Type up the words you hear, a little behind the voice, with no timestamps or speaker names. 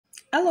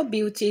Hello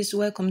beauties,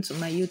 welcome to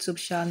my YouTube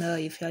channel.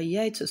 If you are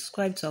here to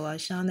subscribe to our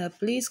channel,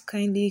 please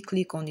kindly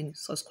click on the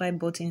subscribe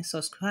button,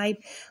 subscribe,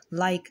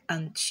 like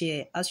and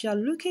share. As you are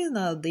looking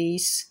at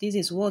this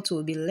is what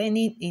we'll be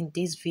learning in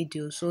this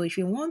video. So if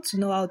you want to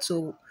know how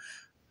to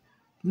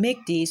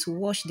make this,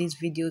 watch this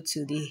video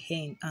till the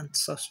end and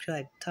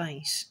subscribe.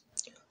 Thanks.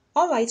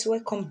 Alright,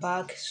 welcome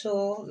back.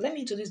 So let me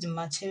introduce the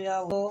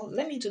material.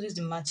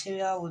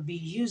 We'll be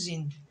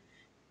using.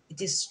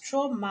 It is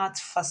straw mat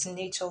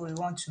fascinator we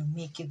want to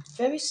make. It's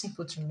very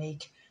simple to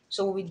make.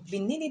 So we'll be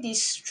needing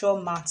this straw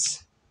mat.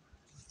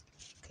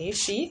 Can you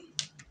see?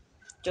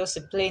 Just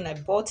a plain. I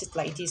bought it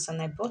like this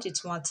and I bought it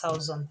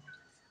 1,000.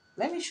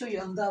 Let me show you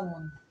on that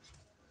one.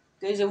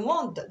 There's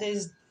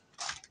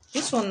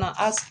this one now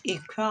has a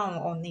crown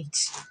on it.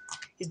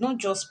 It's not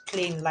just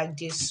plain like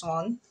this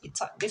one.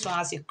 This one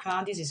has a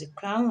crown. This is a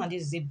crown and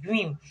this is a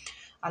brim.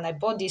 And I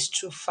bought this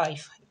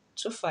 2.5.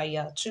 2.5,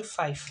 yeah,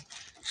 2.5.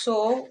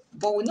 So,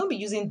 but we'll not be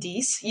using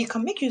this. You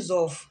can make use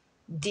of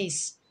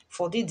this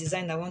for the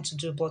design I want to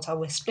do, but I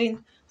will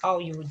explain how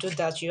you will do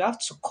that. You have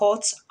to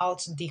cut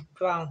out the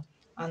crown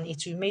and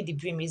it will make the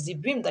brim. It's the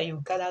brim that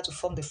you gather to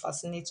form the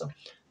fascinator.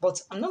 But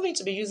I'm not going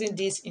to be using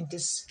this in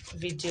this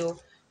video.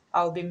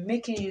 I'll be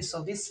making use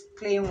of this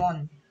plain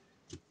one.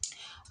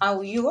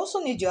 And you also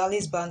need your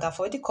Alice band. I've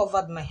already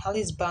covered my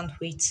Alice band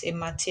with a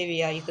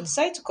material. You can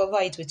decide to cover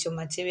it with your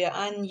material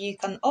and you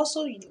can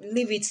also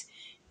leave it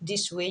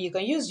this way. You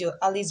can use your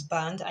Alice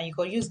band and you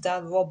can use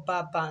that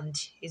rubber band.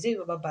 Is it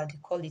rubber band? They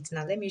call it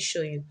now. Let me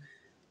show you.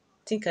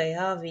 I think I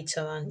have it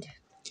around.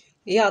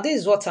 Yeah, this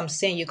is what I'm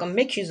saying. You can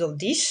make use of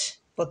this,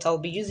 but I'll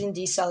be using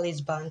this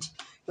Alice band.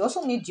 You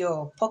also need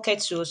your pocket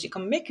tools. You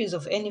can make use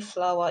of any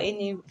flower,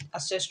 any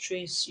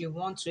accessories you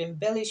want to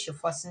embellish your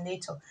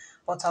fascinator,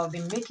 but I'll be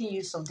making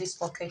use of these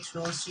pocket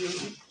tools. You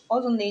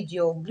also need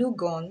your glue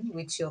gun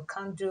with your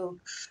candle,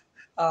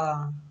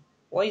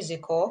 what is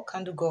it called?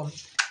 Candle gun,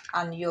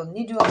 and your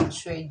needle and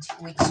thread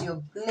with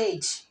your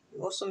blade.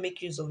 You also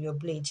make use of your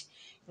blade.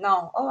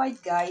 Now, all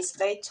right, guys,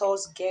 let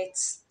us get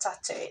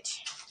started.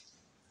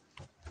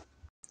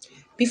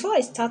 Before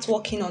I start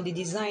working on the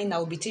design I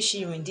will be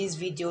teaching you in this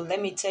video,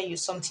 let me tell you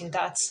something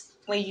that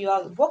when you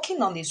are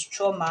working on the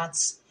straw mat,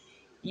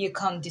 you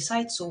can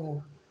decide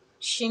to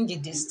change the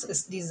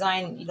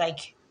design,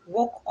 like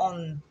work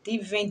on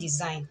different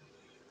design.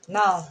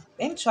 Now,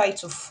 let me try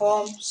to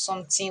form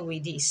something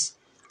with this.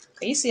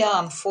 Can you see how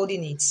I'm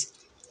folding it?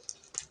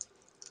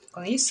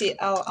 Can you see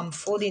how I'm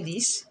folding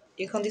this?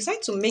 You can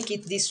decide to make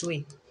it this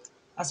way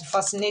as a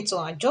fascinator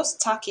and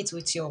just tack it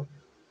with your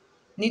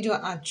needle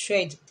and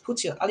thread.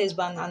 Put your Alice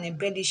band and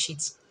embellish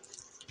it.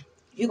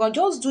 You can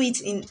just do it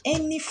in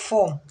any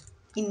form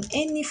to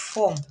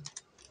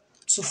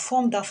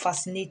form that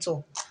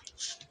fascinator.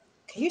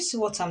 Can you see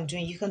what I'm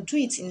doing? You can do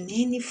it in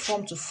any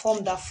form to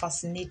form that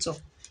fascinator.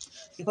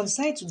 You can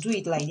decide to do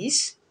it like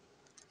this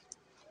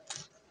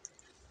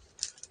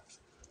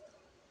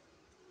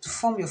to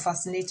form your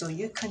fascinator.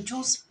 You can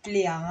just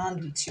play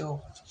around with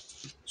your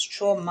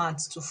straw mat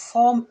to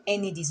form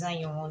any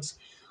design you want.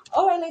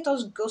 All right, let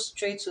us go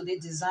straight to the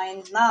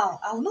design. Now,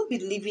 I will not be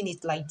leaving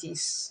it like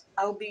this.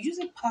 I will be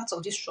using part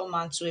of this straw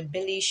mat to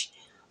embellish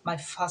my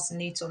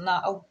fascinator.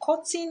 Now, I'll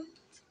cutting,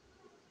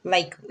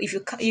 like if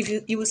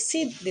you will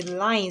see the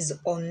lines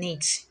on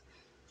it.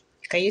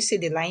 Can you see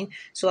the line?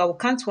 So I will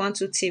count 1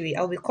 2 3.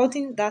 I'll be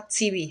cutting that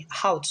 3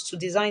 out to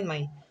design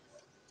my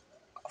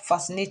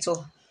fascinator,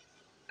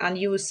 and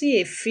you will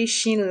see a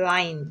fishing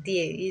line.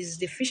 There is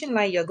the fishing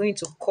line you're going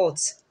to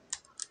cut.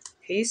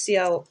 Can you see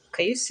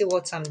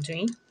what I'm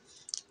doing?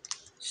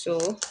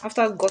 So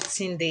after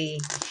cutting the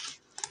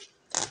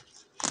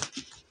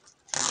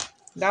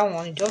that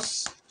one,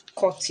 just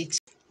cut it.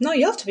 Now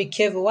you have to be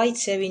careful while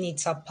tearing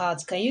it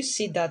apart. Can you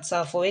see that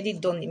I've already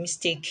done a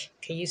mistake?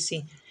 Can you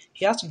see?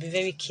 You have to be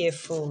very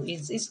careful.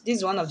 This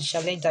is one of the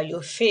challenges that you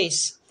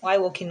face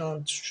while working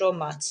on straw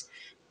mats.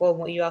 But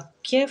when you are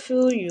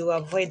careful, you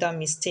avoid that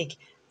mistake.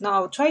 Now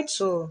I'll try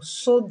to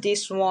sew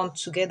this one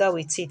together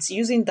with it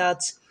using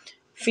that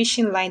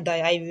fishing line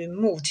that I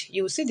removed.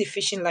 You will see the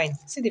fishing line.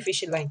 See the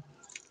fishing line.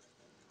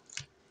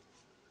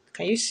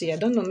 Can you see? I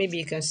don't know. Maybe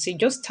you can see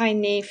just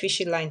tiny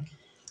fishing line.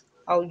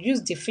 I'll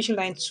use the fishing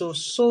line to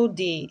sew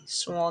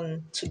this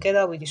one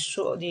together with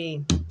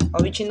the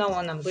original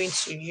one I'm going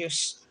to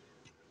use.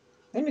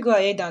 Let me go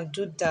ahead and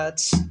do that.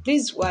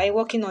 Please, while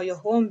working on your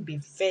own, be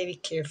very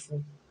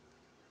careful.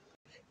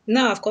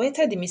 Now I've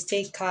corrected the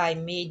mistake I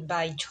made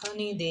by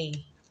turning the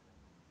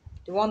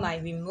one I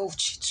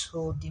removed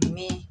to the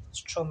main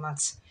straw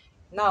mat.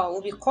 Now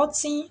we'll be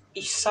cutting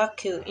a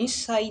circle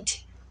inside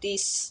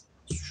this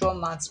straw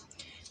mat.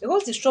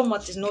 Because the straw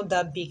mat is not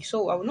that big,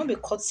 so I will not be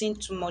cutting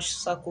too much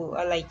circle.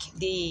 I like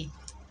the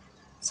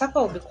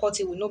circle of the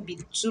cutting will not be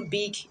too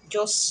big,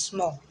 just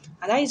small.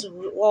 And that is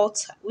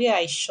what where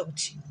I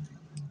shocked.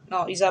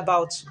 Now it's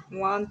about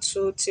 1,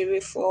 2, 3,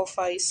 4,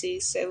 5,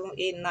 6, 7,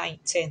 8, 9,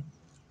 10.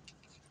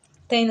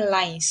 10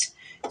 lines.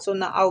 So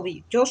now I'll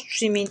just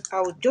trim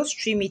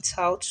it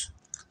out,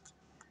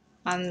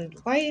 and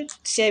while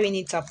tearing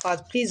it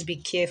apart, please be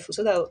careful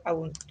so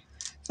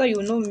so you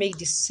will not make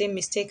the same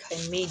mistake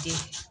I made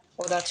the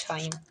other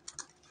time.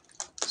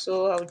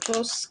 So I'll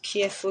just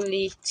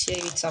carefully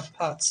tear it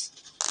apart.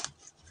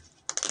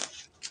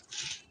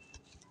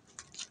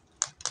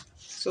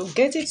 So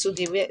get it to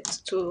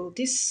to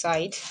this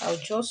side, I'll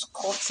just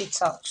cut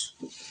it out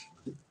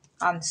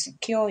and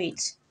secure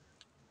it.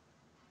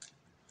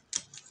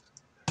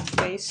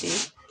 Can you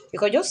see? You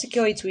can just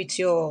secure it with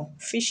your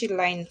fishing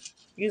line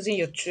using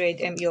your thread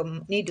and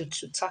your needle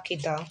to tack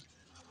it down,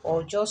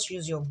 or just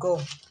use your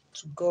gum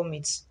to gum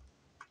it.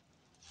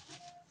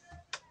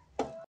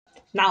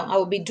 Now I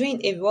will be doing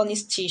a running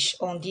stitch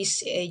on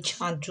this edge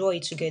and draw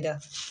it together.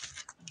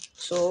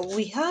 So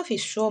we have a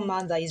straw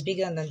mat that is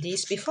bigger than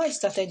this. Before I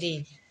started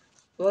the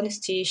running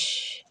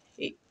stitch,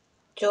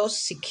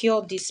 just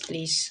secure this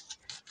place.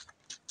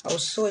 I'll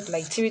sew it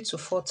like 3 to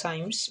 4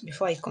 times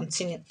before I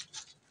continue.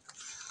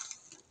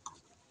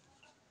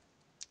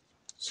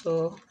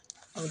 So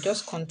I'll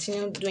just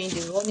continue doing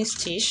the running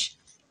stitch.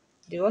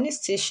 The running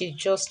stitch is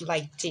just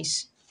like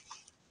this.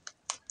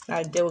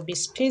 Like there will be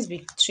space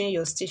between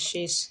your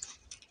stitches.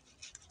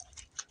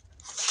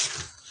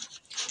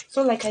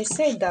 So like I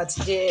said that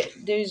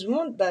there is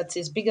one that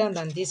is bigger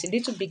than this, a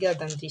little bigger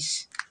than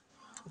this.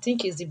 I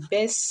think is the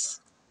best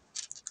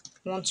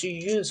one to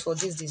use for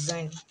this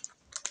design.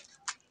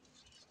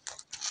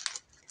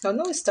 Now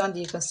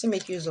notwithstanding, you can still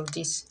make use of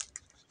this.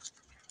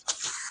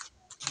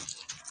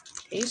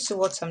 You see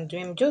what I'm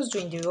doing? I'm just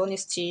doing the running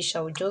stitch.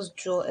 I will just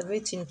draw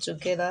everything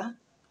together.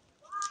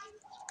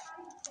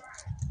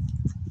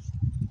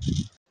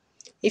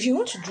 If you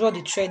want to draw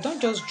the thread,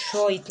 don't just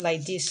draw it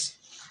like this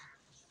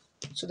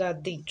so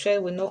that the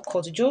thread will not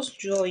cut. Just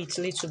draw it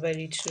little by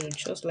little,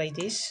 just like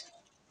this.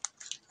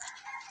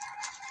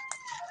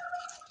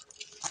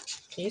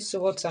 Okay,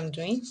 so what I'm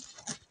doing,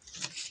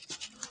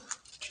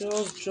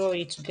 just draw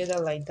it together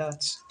like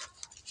that.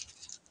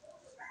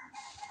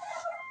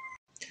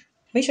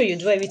 Make sure you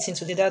draw everything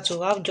together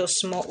to have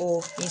just small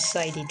hole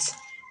inside it.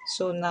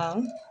 So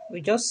now we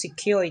just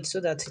secure it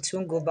so that it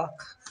won't go back.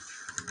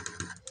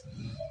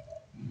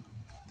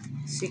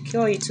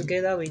 Secure it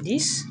together with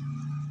this.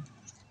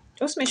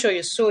 Just make sure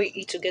you sew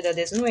it together.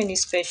 There's no any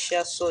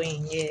special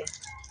sewing here.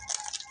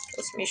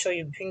 Just make sure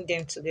you bring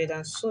them together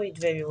and sew it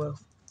very well.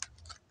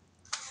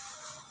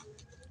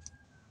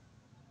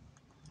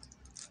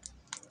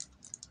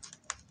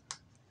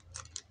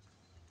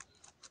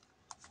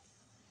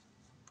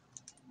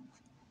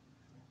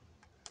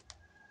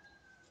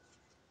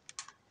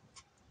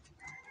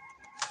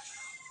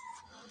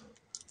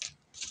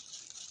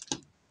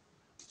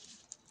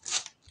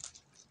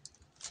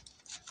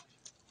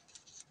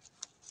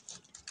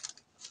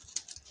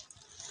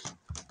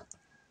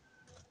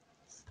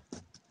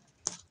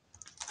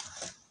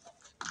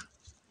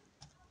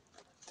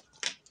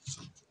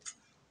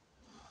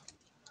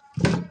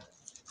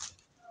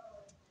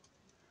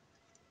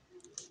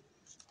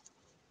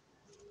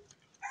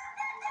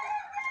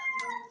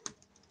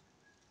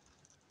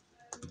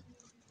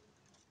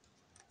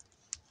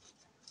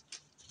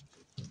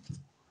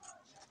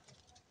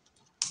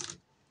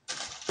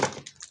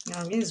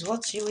 Now this is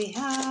what you will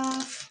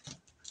have.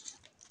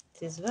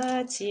 This is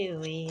what you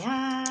will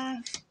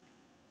have.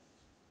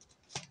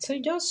 So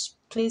you just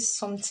place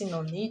something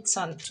on it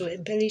and to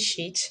embellish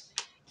it.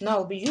 Now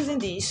I'll be using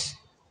this.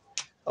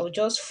 I'll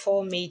just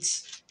form it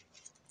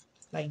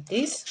like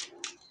this.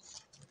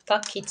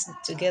 Tack it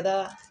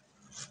together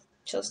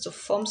just to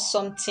form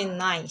something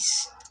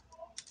nice.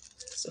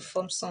 To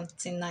form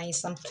something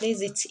nice and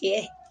place it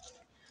here.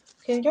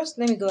 Okay, just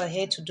let me go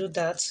ahead to do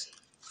that.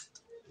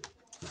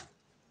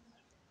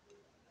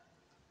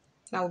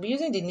 Now I'll be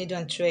using the needle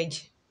and thread.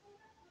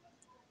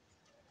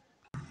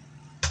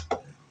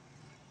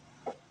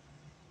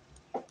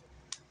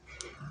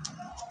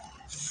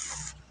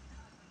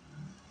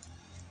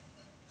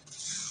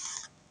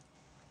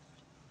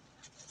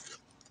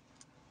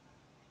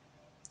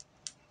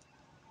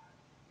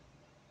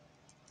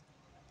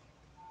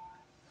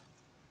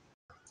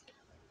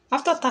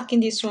 After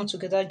tacking this one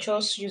together,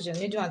 just use your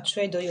needle and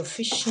thread or your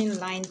fishing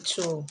line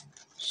to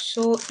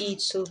sew it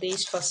to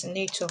this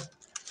fascinator.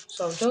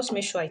 So I'll just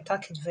make sure I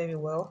tack it very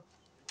well.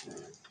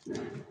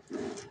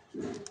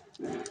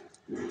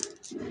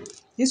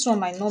 This one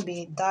might not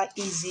be that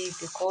easy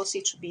because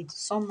it will be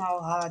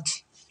somehow hard.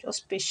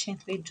 Just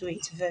patiently do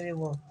it very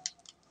well.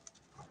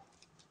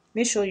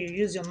 Make sure you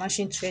use your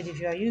machine thread if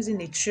you are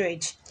using a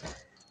thread.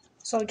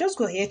 So I'll just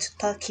go ahead to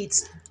tack it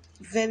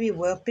very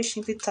well,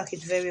 patiently tack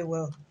it very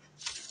well.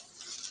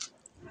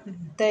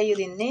 Tell you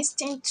the next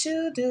thing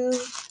to do.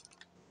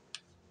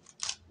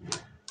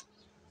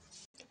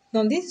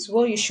 Now this is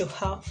what you should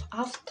have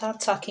after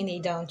tacking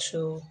it down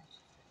to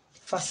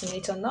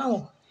Fascinator.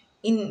 Now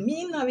in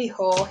millinery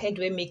or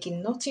headwear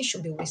making, nothing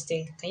should be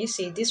wasted. Can you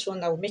see this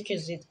one? I'll make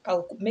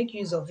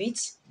use of it.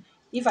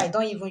 If I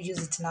don't even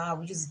use it now,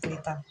 I'll use it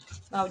later.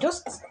 Now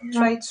just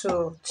try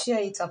to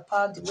tear it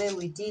apart the way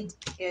we did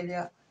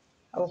earlier.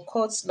 I'll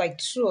cut like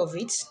 2 of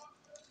it.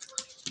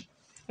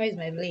 Where is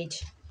my blade?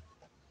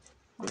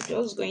 I'm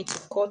just going to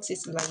cut it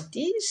like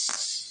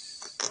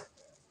this.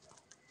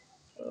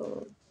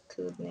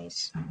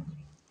 goodness.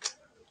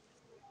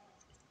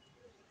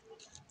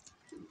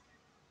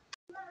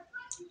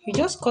 You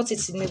just cut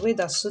it in a way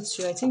that suits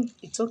you. I think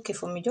it's okay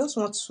for me. Just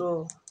want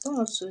to don't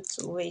want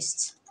to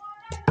waste.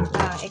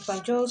 I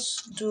can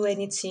just do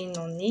anything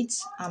on it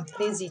and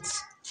place it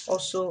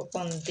also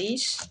on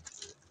this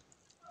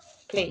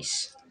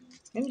place.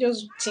 Let me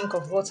just think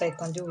of what I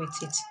can do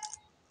with it.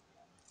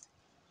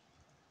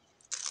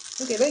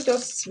 Okay, let's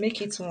just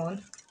make it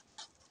one.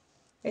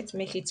 Let's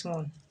make it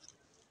one.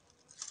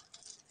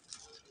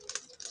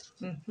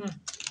 I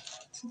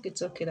think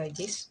it's okay like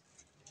this.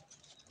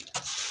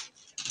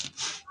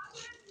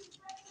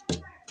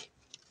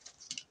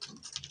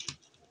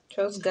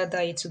 Just gather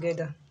it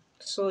together.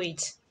 Sew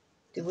it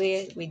the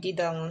way we did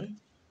that one.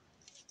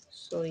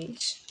 Sew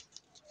it.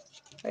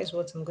 That is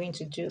what I'm going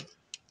to do.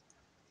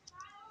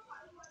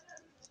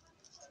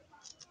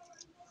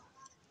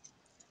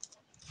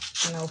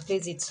 And I'll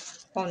place it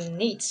on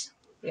it.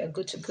 We are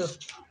good to go.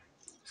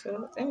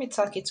 So let me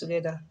tack it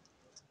together.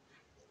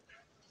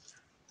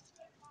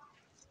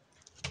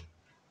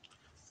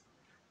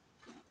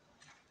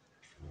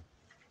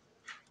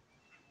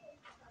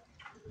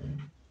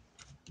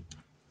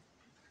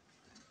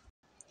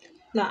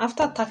 Now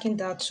after tacking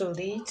that to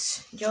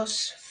it,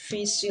 just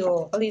fix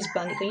your alice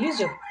band. You can use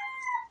your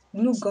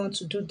glue gun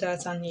to do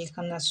that, and you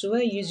can as well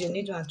use your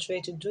needle and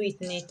thread to do it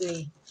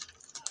neatly.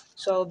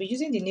 So I'll be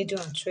using the needle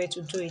and thread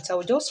to do it. I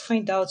will just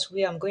find out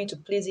where I'm going to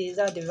place it,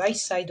 either the right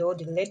side or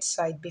the left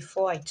side,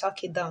 before I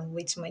tack it down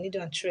with my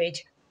needle and thread.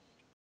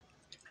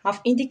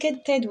 I've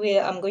indicated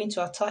where I'm going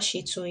to attach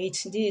it to it.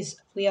 This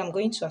is where I'm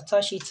going to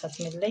attach it at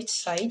my left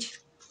side.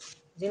 Is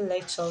it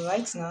left or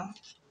right now?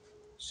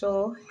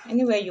 So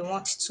anywhere you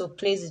want to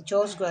place it,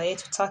 just go ahead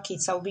to tack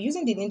it. I'll be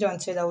using the needle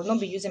and thread. I will not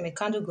be using my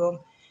candle gum.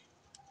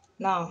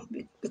 Now,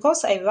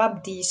 because I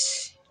wrap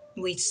this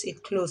with a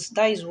cloth,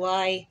 that is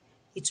why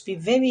it will be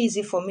very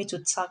easy for me to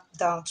tack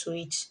down to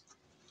it,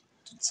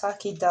 to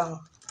tack it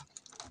down.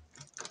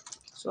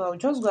 So I'll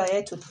just go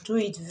ahead to do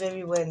it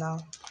very well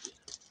now.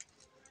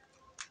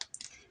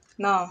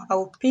 Now I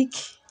will pick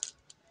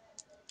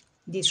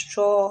the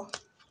straw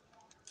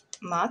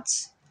mat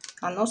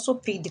and also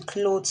pick the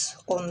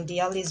cloth on the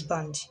Alice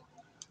band.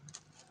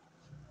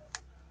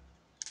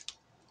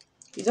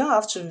 You don't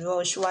have to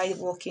rush while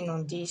working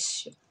on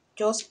this.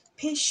 Just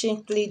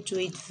patiently do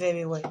it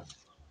very well.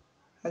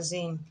 As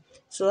in,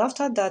 so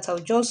after that, I'll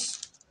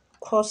just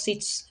cross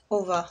it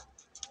over.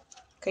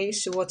 Can you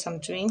see what I'm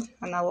doing?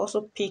 And I'll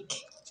also pick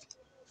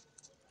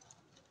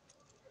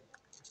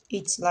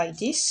it like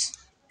this.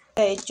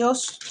 I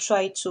just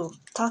try to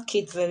tack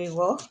it very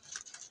well.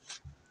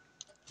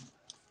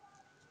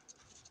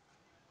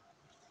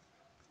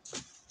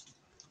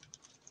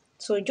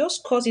 So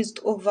just cross it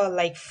over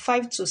like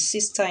 5 to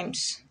 6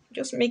 times.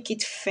 Just make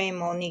it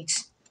firm on it.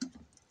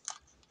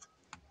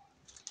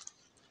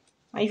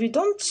 And if you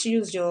don't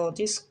use your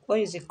this,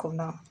 what is it called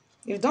now?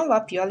 If you don't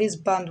wrap your Alice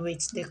band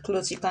with the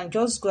clothes, you can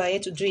just go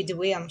ahead to do it the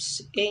way I'm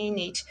saying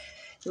it.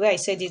 The way I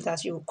said it,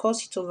 that you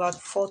cross it over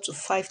 4 to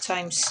 5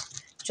 times,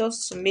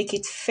 just to make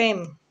it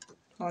firm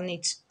on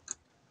it.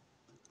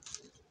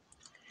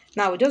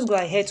 Now we just go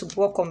ahead to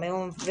work on my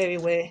own very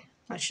well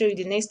and show you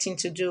the next thing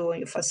to do on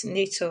your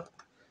fascinator.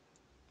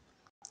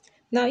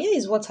 Now here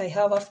is what I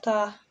have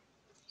after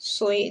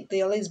sewing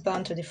the lace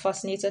band to the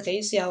fascinator. Can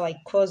you see how I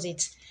cross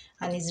it?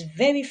 And it's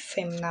very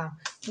firm now.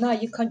 Now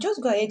you can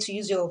just go ahead to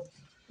use your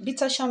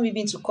bitter sham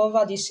ribbon to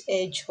cover this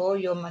edge or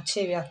your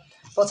material.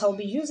 But I'll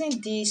be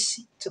using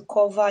this to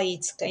cover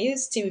it. Can you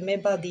still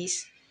remember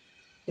this?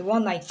 The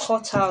one I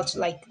cut out,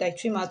 like I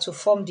trim out to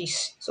form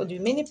this. So the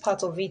remaining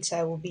part of it,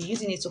 I will be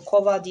using it to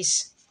cover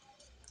this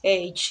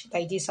edge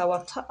like this. I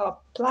will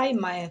apply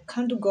my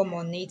candle gum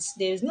on it.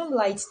 There is no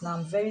light now.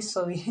 I'm very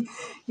sorry.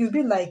 You'll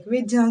be like,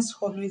 Radiance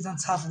always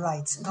don't have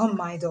light. Don't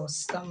mind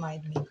us. Don't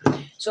mind me.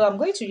 So I'm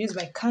going to use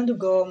my candle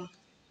gum.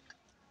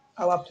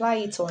 I'll apply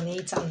it on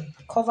it and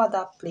cover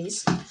that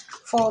place.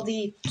 For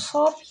the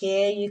top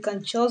here, you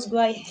can just go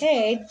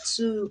ahead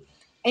to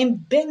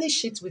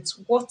embellish it with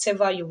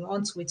whatever you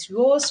want, with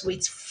rose,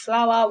 with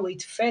flower,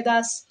 with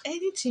feathers,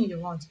 anything you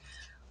want.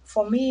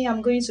 For me,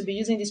 I'm going to be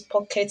using this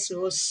pocket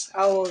rose.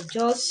 I will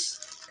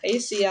just, can you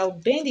see, I'll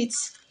bend it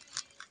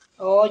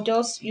or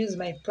just use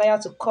my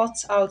plier to cut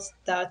out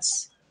that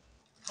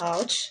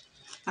out.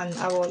 And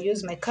I will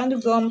use my candle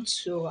gum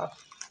to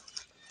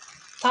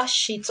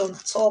attach it on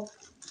top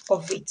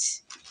of it.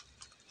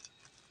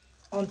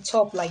 On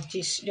top like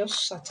this,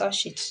 just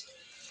attach it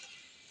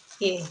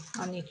here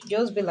and it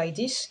just be like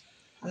this.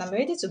 And I'm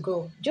ready to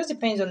go. Just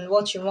depends on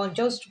what you want.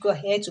 Just go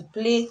ahead to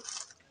play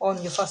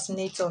on your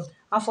fascinator.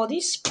 And for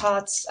this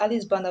part,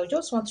 Alice band, I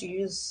just want to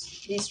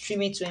use this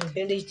trimming to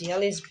embellish the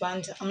Alice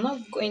band. I'm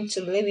not going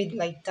to leave it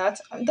like that.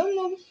 I don't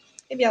know.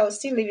 Maybe I'll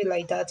still leave it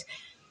like that.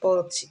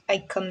 But I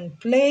can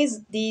place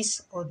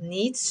this on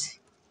it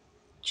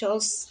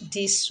just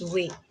this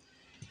way.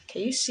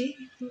 Can you see?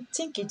 I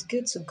think it's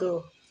good to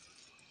go.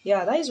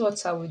 Yeah, that is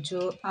what I will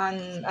do,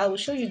 and I will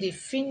show you the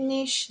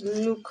finished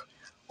look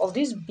of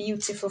this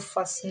beautiful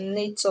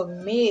fascinator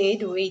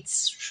made with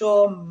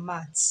straw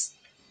mats.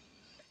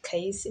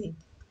 Can you see?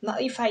 Now,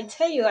 if I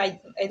tell you, I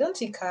don't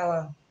think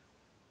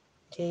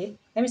okay.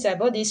 Let me say I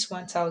bought this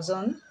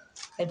 1,000.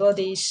 I bought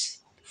this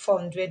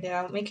 400. They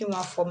are making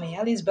one for me.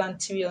 At least band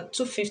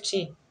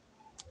 250.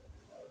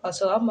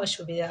 Also, how much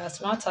would be that?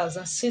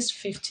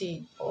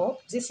 1,650 or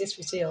is it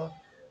 650 or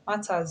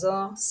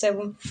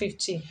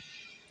 1,750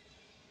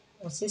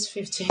 or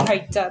 650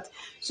 like that.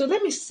 So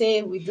let me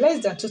say with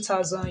less than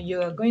 2,000,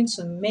 you are going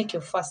to make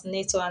your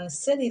fascinator and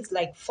sell it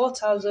like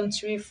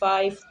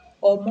 4,035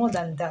 or more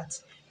than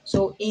that.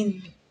 So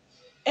in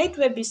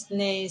Eggware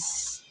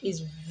business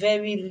is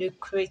very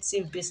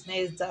lucrative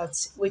business that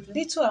with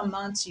little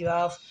amount you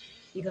have,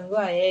 you can go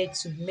ahead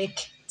to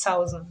make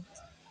thousands.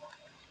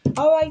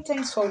 Alright,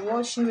 thanks for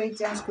watching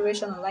Radiance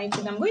Creation Online.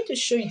 And I'm going to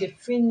show you the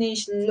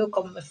finished look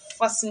of my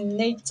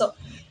fascinator.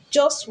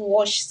 Just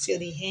watch till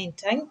the end.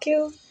 Thank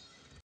you.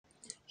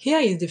 Here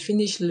is the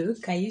finished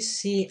look. Can you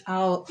see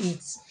how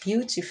it's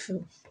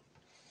beautiful?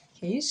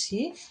 Can you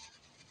see?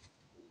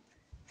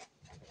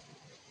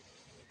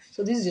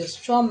 So this is your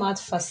straw mat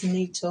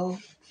fascinator.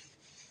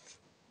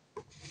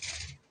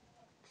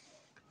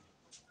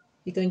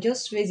 You can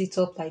just raise it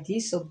up like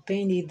this or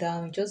bend it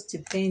down. Just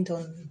depend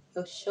on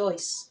your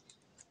choice.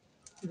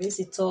 Raise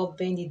it up,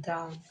 bend it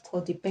down,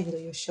 or depend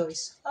on your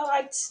choice.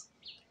 Alright.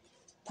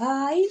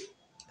 Bye.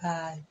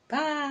 Bye.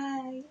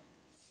 Bye.